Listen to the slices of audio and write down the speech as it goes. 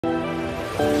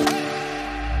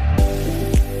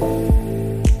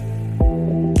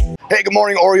Hey, good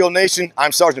morning, Oriole Nation.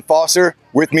 I'm Sergeant Foster.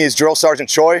 With me is Drill Sergeant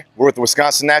Choi. We're with the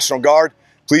Wisconsin National Guard.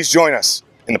 Please join us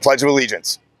in the Pledge of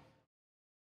Allegiance.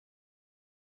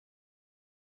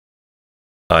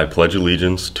 I pledge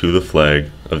allegiance to the flag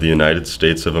of the United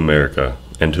States of America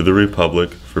and to the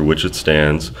republic for which it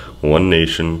stands, one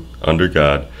nation, under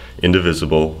God,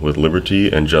 indivisible, with liberty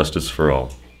and justice for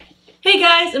all. Hey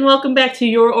guys, and welcome back to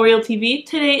your Oriole TV.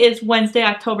 Today is Wednesday,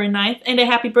 October 9th, and a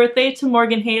happy birthday to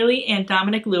Morgan Haley and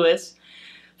Dominic Lewis.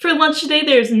 For lunch today,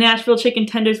 there's Nashville chicken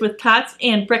tenders with tots,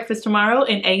 and breakfast tomorrow,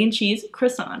 an egg and cheese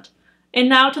croissant. And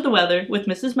now to the weather with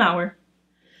Mrs. Maurer.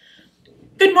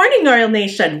 Good morning, Oriole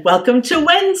Nation. Welcome to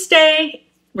Wednesday.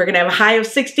 We're going to have a high of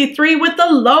 63 with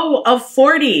a low of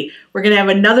 40. We're going to have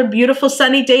another beautiful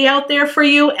sunny day out there for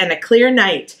you and a clear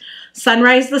night.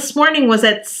 Sunrise this morning was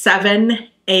at 7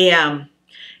 a.m.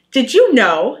 Did you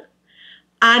know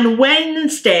on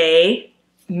Wednesday,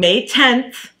 May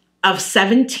 10th of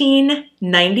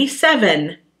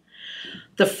 1797,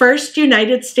 the first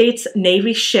United States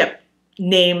Navy ship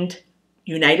named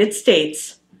United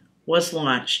States was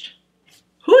launched?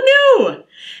 Who knew?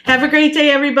 Have a great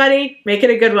day, everybody. Make it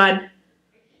a good one.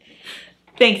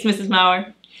 Thanks, Mrs.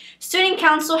 Maurer. Student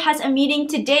Council has a meeting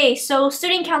today, so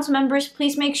Student Council members,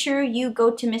 please make sure you go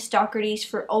to Miss Doherty's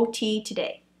for OT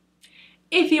today.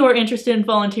 If you are interested in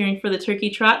volunteering for the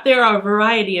Turkey Trot, there are a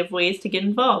variety of ways to get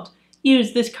involved.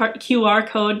 Use this QR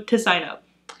code to sign up.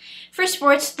 For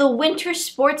sports, the winter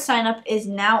sports sign-up is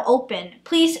now open.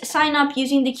 Please sign up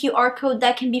using the QR code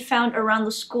that can be found around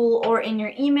the school or in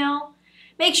your email.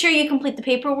 Make sure you complete the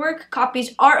paperwork.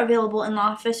 Copies are available in the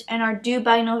office and are due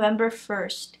by November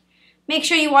 1st. Make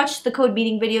sure you watch the code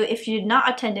meeting video if you did not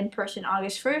attend in person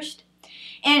August 1st.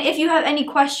 And if you have any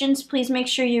questions, please make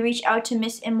sure you reach out to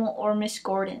Miss Immel or Miss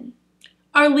Gordon.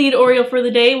 Our lead Oriole for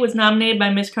the day was nominated by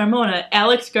Miss Carmona,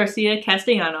 Alex Garcia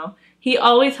Castellano. He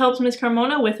always helps Miss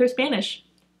Carmona with her Spanish.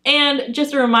 And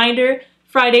just a reminder,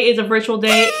 Friday is a virtual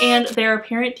day and there are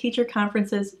parent-teacher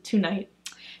conferences tonight.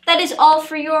 That is all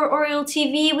for your Oriole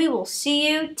TV. We will see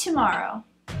you tomorrow.